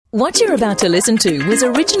What you're about to listen to was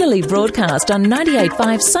originally broadcast on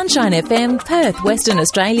 98.5 Sunshine FM, Perth, Western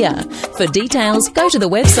Australia. For details, go to the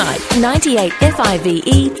website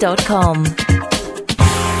 98five.com.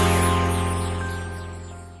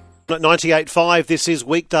 At 98.5, this is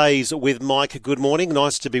Weekdays with Mike. Good morning.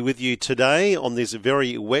 Nice to be with you today on this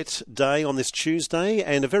very wet day on this Tuesday,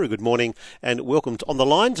 and a very good morning and welcome on the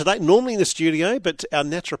line today, normally in the studio, but our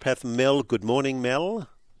naturopath Mel. Good morning, Mel.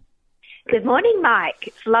 Good morning, Mike.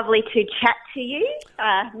 It's lovely to chat to you.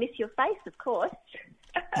 Miss your face, of course.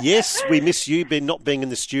 Yes, we miss you not being in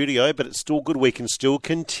the studio, but it's still good. We can still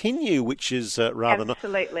continue, which is rather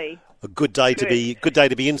absolutely a good day to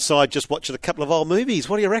be inside, just watching a couple of old movies.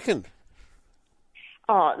 What do you reckon?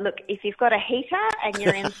 Oh, look, if you've got a heater and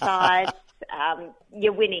you're inside,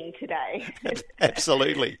 you're winning today.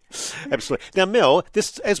 Absolutely. Now, Mel,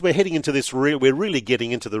 as we're heading into this, we're really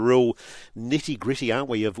getting into the real nitty-gritty, aren't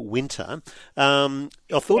we, of winter. I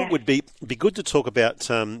thought it would be good to talk about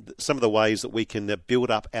some of the ways that we can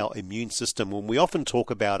build up our immune system. And we often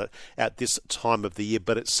talk about it at this time of the year,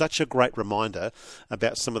 but it's such a great reminder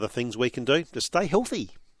about some of the things we can do to stay healthy.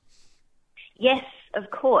 Yes,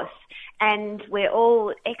 of course. And we're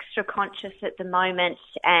all extra conscious at the moment.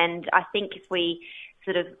 And I think if we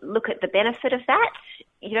sort of look at the benefit of that,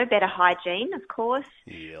 better hygiene, of course,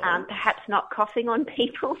 perhaps not coughing on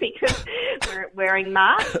people because we're wearing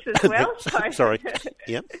masks as well. So. Sorry.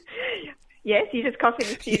 Yep. Yes, you just cough in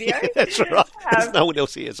the studio. Yeah, that's right. There's no one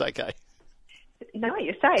else here. It's okay. No,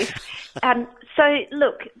 you're safe. So,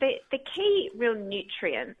 look, the key real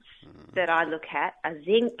nutrients that I look at are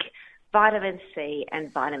zinc, vitamin C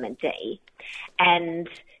and vitamin D. And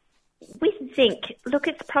with zinc, look,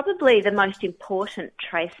 it's probably the most important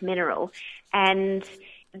trace mineral. And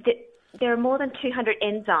there are more than 200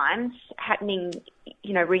 enzymes happening,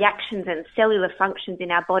 reactions and cellular functions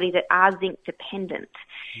in our body that are zinc dependent.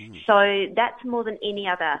 So that's more than any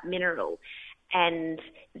other mineral. And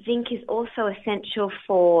zinc is also essential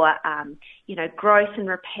for, growth and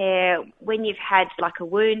repair. When you've had like a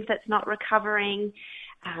wound that's not recovering,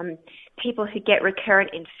 people who get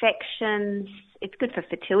recurrent infections, it's good for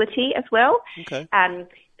fertility as well. Okay.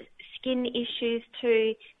 Skin issues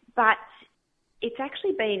too, but it's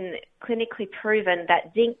actually been clinically proven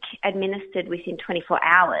that zinc administered within 24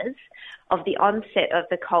 hours of the onset of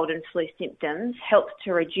the cold and flu symptoms helps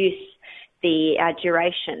to reduce the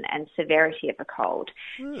duration and severity of a cold.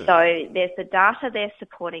 So there's the data there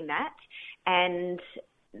supporting that, and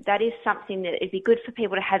that is something that it'd be good for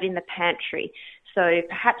people to have in the pantry. So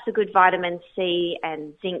perhaps a good vitamin C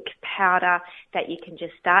and zinc powder that you can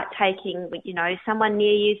just start taking. Someone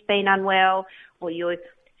near you's been unwell, or you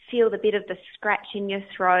feel the bit of the scratch in your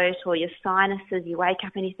throat or your sinuses. You wake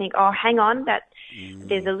up and you think, oh, hang on,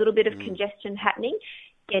 there's a little bit of congestion happening.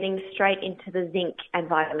 Getting straight into the zinc and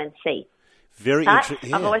vitamin C. Very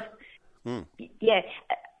interesting. I've always,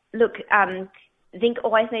 look, zinc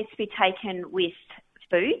always needs to be taken with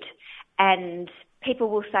food, and people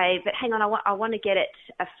will say, but hang on, I want to get it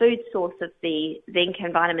a food source of the zinc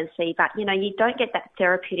and vitamin C, but you don't get that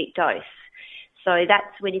therapeutic dose. So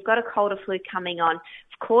that's when you've got a cold or flu coming on.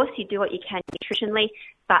 Of course, you do what you can nutritionally,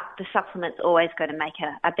 but the supplement's always going to make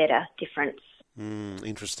a better difference.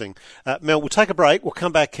 Interesting. Mel, we'll take a break. We'll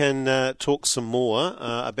come back and talk some more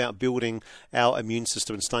about building our immune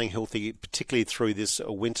system and staying healthy, particularly through this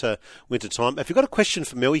winter time. If you've got a question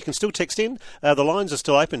for Mel, you can still text in. The lines are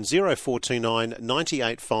still open, 0429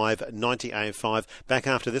 985 985. Back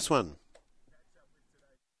after this one.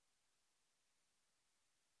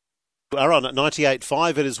 All right, at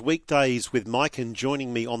 98.5, it is Weekdays with Mike, and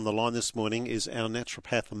joining me on the line this morning is our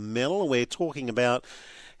naturopath Mel. We're talking about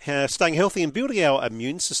staying healthy and building our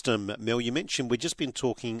immune system. Mel, you mentioned we've just been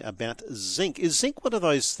talking about zinc. Is zinc one of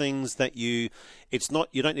those things that you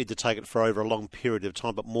don't need to take it for over a long period of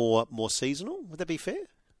time, but more seasonal? Would that be fair?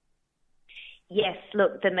 Yes,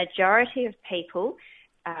 look, the majority of people,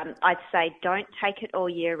 I'd say, don't take it all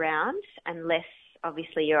year round unless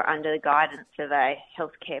obviously you're under the guidance of a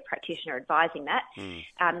healthcare practitioner advising that.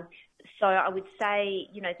 So I would say,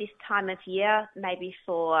 this time of year, maybe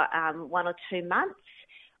for 1 or 2 months,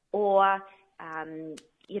 or,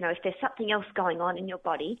 if there's something else going on in your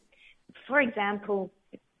body. For example,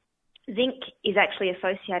 zinc is actually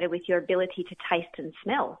associated with your ability to taste and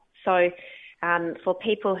smell. So for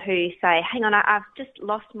people who say, hang on, I've just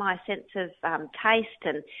lost my sense of taste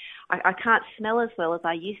and I can't smell as well as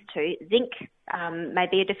I used to, zinc may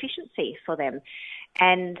be a deficiency for them.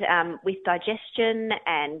 And with digestion,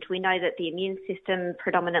 and we know that the immune system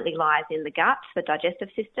predominantly lies in the gut, the digestive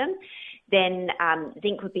system, then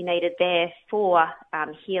zinc would be needed there for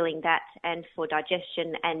healing that and for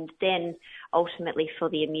digestion, and then ultimately for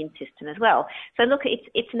the immune system as well. So look,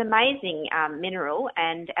 it's an amazing mineral,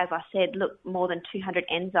 and as I said, look, more than 200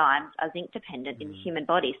 enzymes are zinc dependent in the human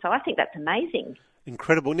body. So I think that's amazing.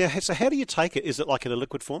 Incredible. Now, so how do you take it? Is it like in a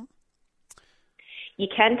liquid form? You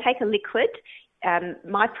can take a liquid.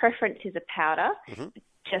 My preference is a powder,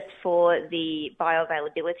 just for the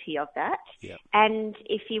bioavailability of that. Yep. And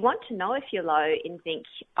if you want to know if you're low in zinc,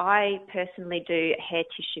 I personally do hair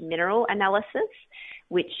tissue mineral analysis,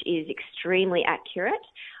 which is extremely accurate,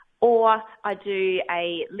 or I do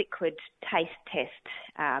a liquid taste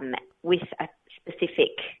test with a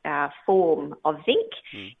specific form of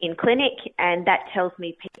zinc in clinic, and that tells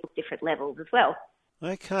me people's different levels as well.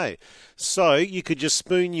 Okay, so you could just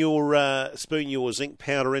spoon your zinc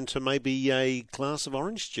powder into maybe a glass of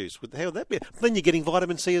orange juice. How would that be? Then you're getting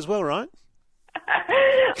vitamin C as well, right?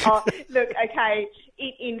 Oh, look, okay.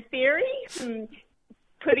 In theory,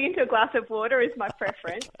 put it into a glass of water is my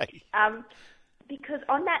preference. Okay. Because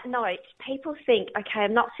on that note, people think, okay,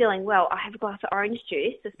 I'm not feeling well, I have a glass of orange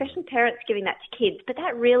juice, especially parents giving that to kids, but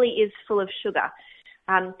that really is full of sugar.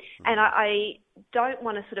 And I don't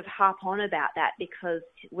want to sort of harp on about that, because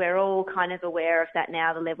we're all kind of aware of that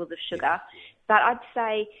now, the levels of sugar. But I'd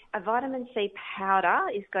say a vitamin C powder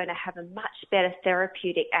is going to have a much better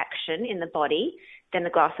therapeutic action in the body than the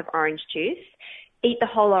glass of orange juice. Eat the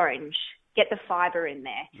whole orange. Get the fibre in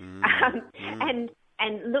there.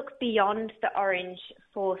 And look beyond the orange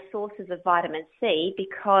for sources of vitamin C,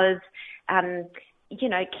 because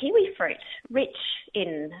kiwi fruit, rich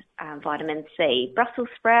in vitamin C. Brussels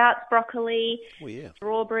sprouts, broccoli,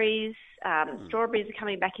 strawberries. Strawberries are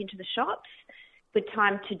coming back into the shops. Good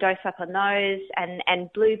time to dose up on those. And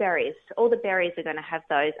blueberries. All the berries are going to have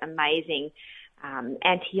those amazing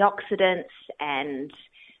antioxidants and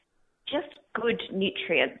just good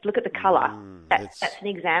nutrients. Look at the colour. That's an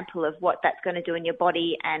example of what that's going to do in your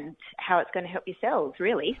body and how it's going to help your cells,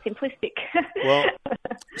 really. Simplistic. Well,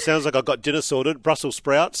 sounds like I've got dinner sorted, Brussels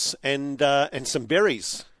sprouts and some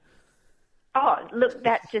berries. Oh, look,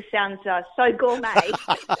 that just sounds so gourmet.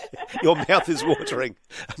 Your mouth is watering.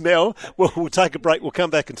 Mel, we'll take a break. We'll come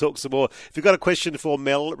back and talk some more. If you've got a question for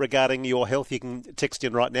Mel regarding your health, you can text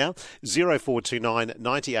in right now, 0429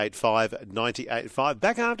 985 985.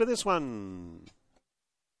 Back after this one.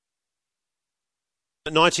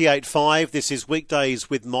 98.5, this is Weekdays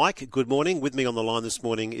with Mike. Good morning. With me on the line this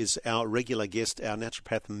morning is our regular guest, our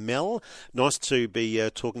naturopath, Mel. Nice to be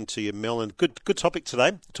talking to you, Mel, and good topic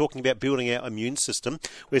today, talking about building our immune system.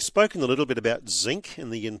 We've spoken a little bit about zinc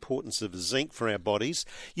and the importance of zinc for our bodies.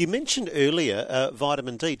 You mentioned earlier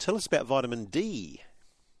vitamin D. Tell us about vitamin D.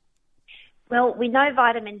 Well, we know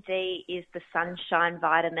vitamin D is the sunshine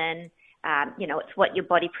vitamin. It's what your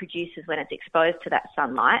body produces when it's exposed to that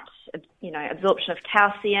sunlight. Absorption of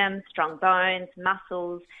calcium, strong bones,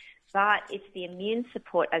 muscles, but it's the immune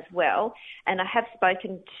support as well. And I have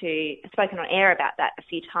spoken on air about that a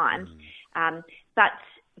few times. But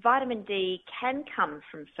vitamin D can come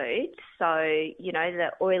from food. So,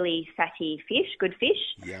 the oily, fatty fish, good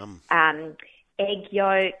fish. Yum. Egg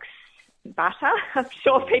yolks, butter. I'm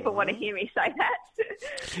sure people want to hear me say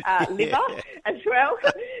that. Liver as well.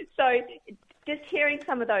 So just hearing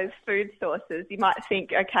some of those food sources, you might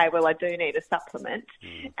think, okay, well, I do need a supplement.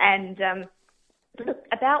 And look,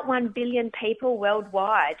 about 1 billion people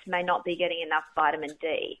worldwide may not be getting enough vitamin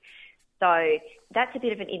D. So that's a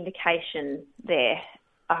bit of an indication there.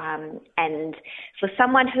 And for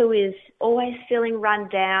someone who is always feeling run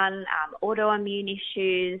down, autoimmune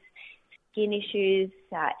issues, skin issues,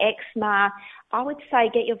 eczema, I would say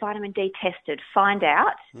get your vitamin D tested, find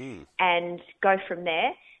out, and go from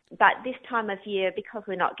there. But this time of year, because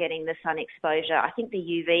we're not getting the sun exposure, I think the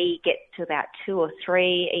UV gets to about 2 or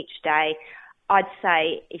 3 each day. I'd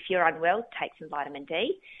say if you're unwell, take some vitamin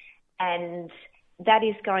D, and that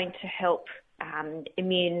is going to help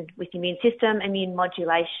immune system, immune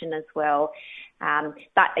modulation as well.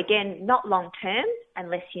 But again, not long term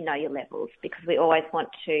unless you know your levels, because we always want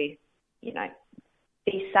to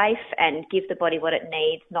be safe and give the body what it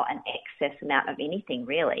needs, not an excess amount of anything,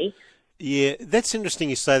 really. Yeah, that's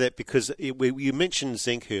interesting you say that, because you mentioned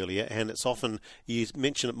zinc earlier, and it's often, you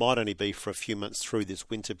mentioned it might only be for a few months through this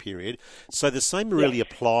winter period. So the same really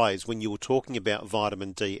applies when you were talking about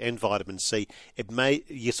vitamin D and vitamin C.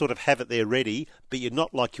 You sort of have it there ready, but you're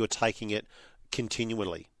not like you're taking it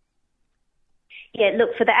continually. Yeah, look,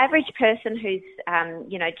 for the average person who's,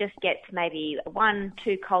 just gets maybe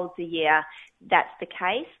 1-2 colds a year, that's the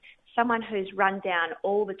case. Someone who's run down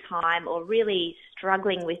all the time or really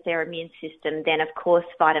struggling with their immune system, then of course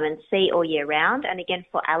vitamin C all year round. And again,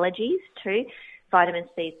 for allergies too, vitamin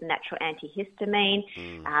C is the natural antihistamine.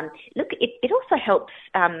 Look, it also helps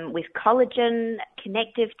with collagen,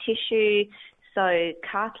 connective tissue, so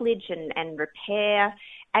cartilage and repair,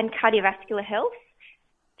 and cardiovascular health,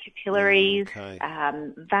 capillaries,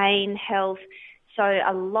 vein health. So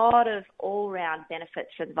a lot of all-round benefits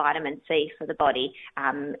from vitamin C for the body.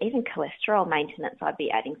 Even cholesterol maintenance, I'd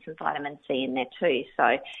be adding some vitamin C in there too.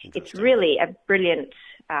 So it's really a brilliant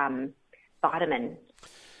vitamin.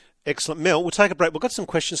 Excellent. Mel, we'll take a break. We've got some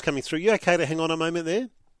questions coming through. You okay to hang on a moment there?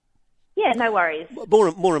 Yeah, no worries.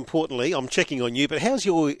 More importantly, I'm checking on you, but how's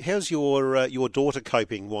your daughter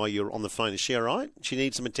coping while you're on the phone? Is she all right? She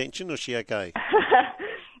needs some attention, or is she okay?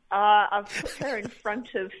 I've put her in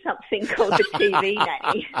front of something called the TV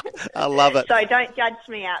nanny. I love it. So don't judge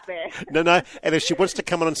me out there. No. And if she wants to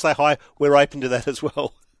come on and say hi, we're open to that as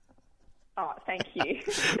well. Oh, thank you.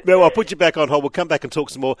 Mel, I'll put you back on hold. We'll come back and talk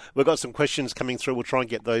some more. We've got some questions coming through. We'll try and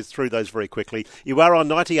get through those very quickly. You are on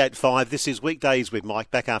 98.5. This is Weekdays with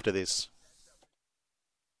Mike. Back after this.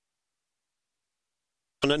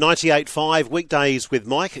 On 98.5 Weekdays with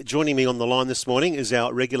Mike. Joining me on the line this morning is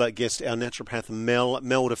our regular guest, our naturopath Mel.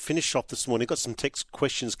 Mel, to finish off this morning, got some text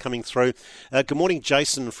questions coming through. Good morning,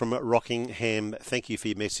 Jason from Rockingham. Thank you for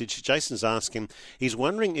your message. Jason's asking, he's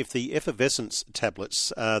wondering if the effervescence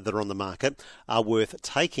tablets that are on the market are worth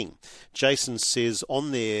taking. Jason says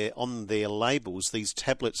on their labels, these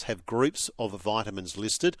tablets have groups of vitamins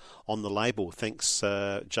listed on the label. Thanks,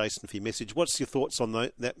 Jason, for your message. What's your thoughts on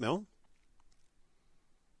that, Mel?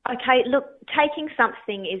 Okay, look, taking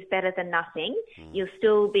something is better than nothing. You'll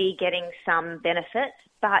still be getting some benefits,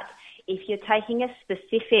 but if you're taking a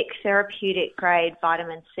specific therapeutic grade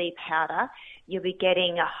vitamin C powder, you'll be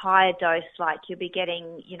getting a higher dose, like you'll be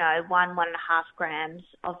getting, 1.5 grams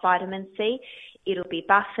of vitamin C. It'll be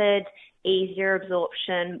buffered, easier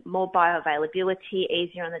absorption, more bioavailability,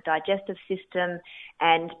 easier on the digestive system,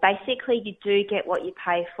 and basically you do get what you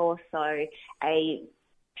pay for, so a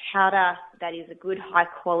powder that is a good high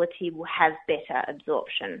quality will have better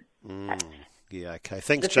absorption. Yeah, okay.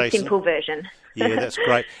 Thanks, That's Jason. A simple version. Yeah, that's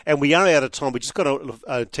great. And we are out of time. We just got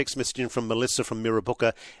a text message in from Melissa from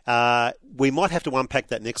Mirrabooka. We might have to unpack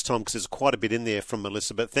that next time because there's quite a bit in there from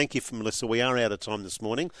Melissa. But thank you for Melissa. We are out of time this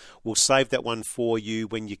morning. We'll save that one for you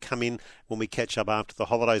when you come in, when we catch up after the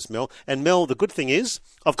holidays, Mel. And Mel, the good thing is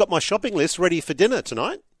I've got my shopping list ready for dinner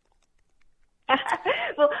tonight.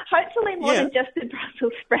 Well, hopefully more than just the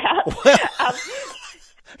Brussels sprout.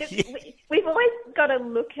 We've always got to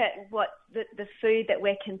look at what the food that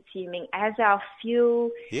we're consuming as our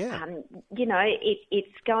fuel. Yeah.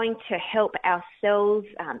 It's going to help our cells,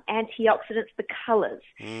 antioxidants, the colours.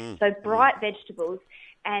 So bright vegetables.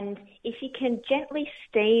 And if you can gently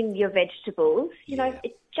steam your vegetables,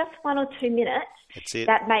 it's just 1 or 2 minutes. That's it.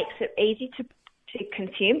 That makes it easy to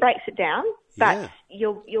consume, breaks it down. But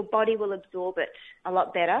your body will absorb it a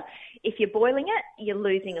lot better. If you're boiling it, you're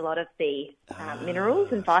losing a lot of the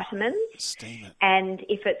minerals and vitamins. Steam it. And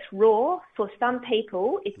if it's raw, for some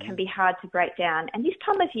people, it can be hard to break down. And this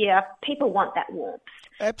time of year, people want that warmth.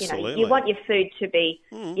 Absolutely. You want your food to be,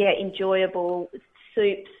 enjoyable,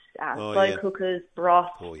 soups, slow cookers,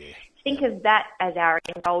 broth. Oh, yeah. Think of that as our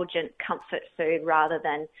indulgent comfort food rather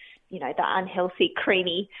than the unhealthy,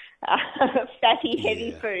 creamy, fatty,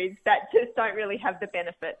 heavy foods that just don't really have the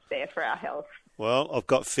benefits there for our health. Well, I've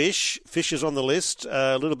got fish. Fish is on the list.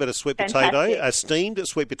 A little bit of sweet Fantastic. potato. A steamed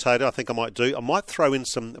sweet potato, I think I might do. I might throw in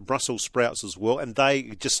some Brussels sprouts as well, and they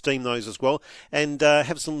just steam those as well. And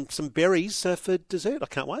have some berries for dessert. I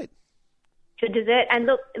can't wait. For dessert, and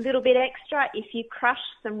look, a little bit extra, if you crush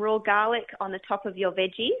some raw garlic on the top of your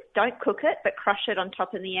veggies, don't cook it, but crush it on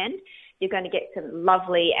top in the end, you're going to get some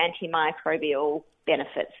lovely antimicrobial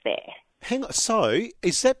benefits there. Hang on, so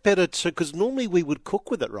is that better because normally we would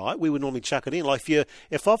cook with it, right? We would normally chuck it in. Like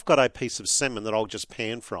if I've got a piece of salmon that I'll just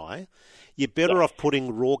pan fry, you're better off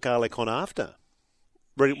putting raw garlic on after,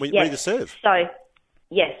 ready to serve.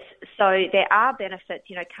 Yes, so there are benefits,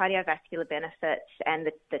 cardiovascular benefits and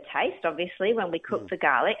the taste, obviously, when we cook the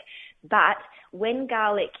garlic. But when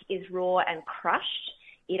garlic is raw and crushed,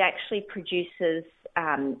 it actually produces,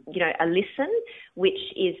 allicin, which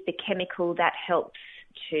is the chemical that helps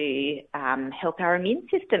to help our immune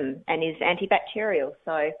system and is antibacterial.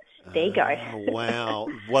 So there you go. Wow,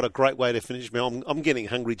 what a great way to finish, Mel. I'm getting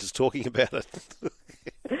hungry just talking about it.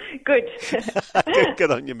 Good.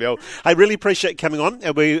 Good on you, Mel. I really appreciate coming on.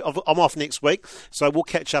 I'm off next week, so we'll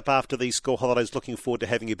catch up after these school holidays. Looking forward to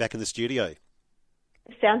having you back in the studio.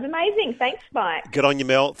 Sounds amazing. Thanks, Mike. Good on you,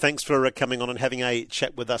 Mel. Thanks for coming on and having a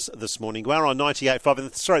chat with us this morning. We're on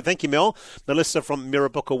 98.5. Sorry, thank you, Mel. Melissa from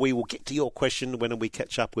Mirrabooka. We will get to your question when we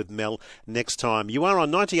catch up with Mel next time. You are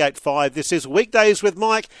on 98.5. This is Weekdays with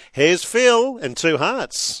Mike. Here's Phil and Two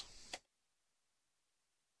Hearts.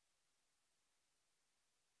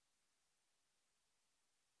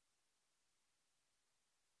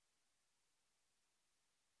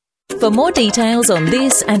 For more details on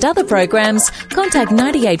this and other programs, contact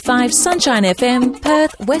 98.5 Sunshine FM,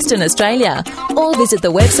 Perth, Western Australia, or visit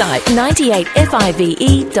the website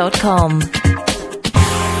 98five.com.